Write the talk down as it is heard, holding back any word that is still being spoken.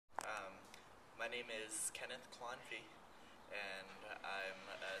My name is Kenneth Quan Phi, and I'm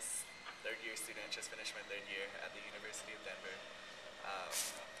a third-year student. Just finished my third year at the University of Denver. Um,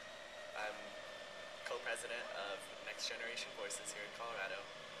 I'm co-president of Next Generation Voices here in Colorado,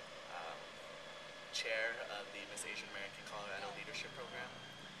 um, chair of the Miss Asian American Colorado Leadership Program,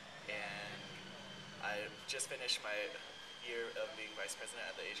 and I just finished my year of being vice president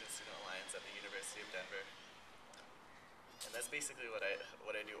at the Asian Student Alliance at the University of Denver. And that's basically what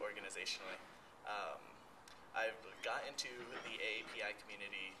I do organizationally. I got into the AAPI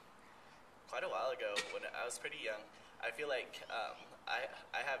community quite a while ago when I was pretty young. I feel like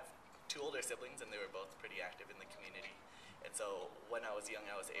I have two older siblings, and they were both pretty active in the community. And so when I was young,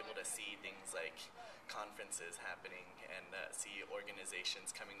 I was able to see things like conferences happening and see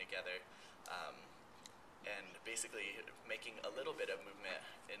organizations coming together, and basically making a little bit of movement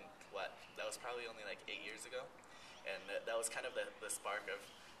in that was probably only like 8 years ago. And that was kind of the spark of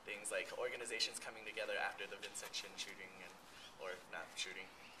things like organizations coming together after the Vincent Chin shooting, or not shooting,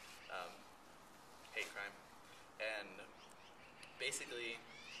 hate crime. And basically,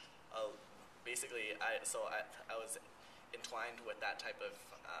 I was entwined with that type of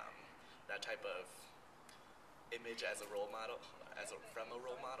image as a role model, from a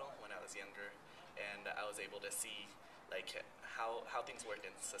role model when I was younger, and I was able to see like how things work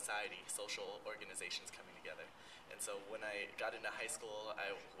in society, social organizations coming together. And so when I got into high school,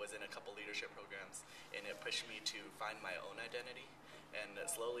 I was in a couple leadership programs, and it pushed me to find my own identity. And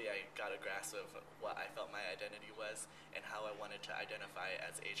slowly I got a grasp of what I felt my identity was and how I wanted to identify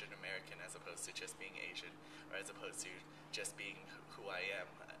as Asian American, as opposed to just being Asian, or as opposed to just being who I am.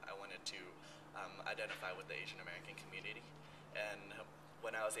 I wanted to identify with the Asian American community. And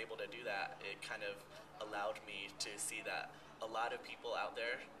when I was able to do that, it kind of allowed me to see that a lot of people out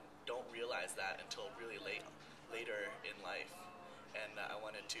there don't realize that until really later in life. And I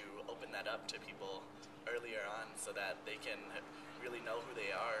wanted to open that up to people earlier on so that they can really know who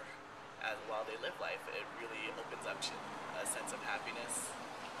they are while they live life. It really opens up to a sense of happiness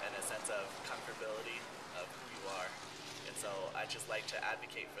and a sense of comfortability of who you are. And so I just like to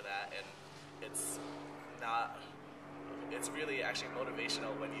advocate for that, and it's really actually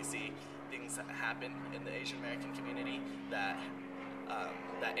motivational when you see things happen in the Asian American community that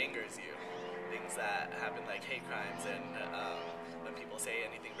angers you. Things that happen like hate crimes, and when people say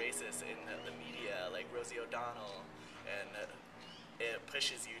anything racist in the media, like Rosie O'Donnell, and it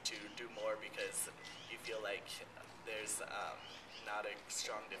pushes you to do more because you feel like there's not a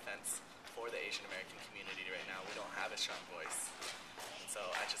strong defense for the Asian American community right now. We don't have a strong voice. And so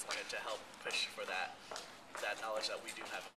I just wanted to help push for that knowledge that we do have.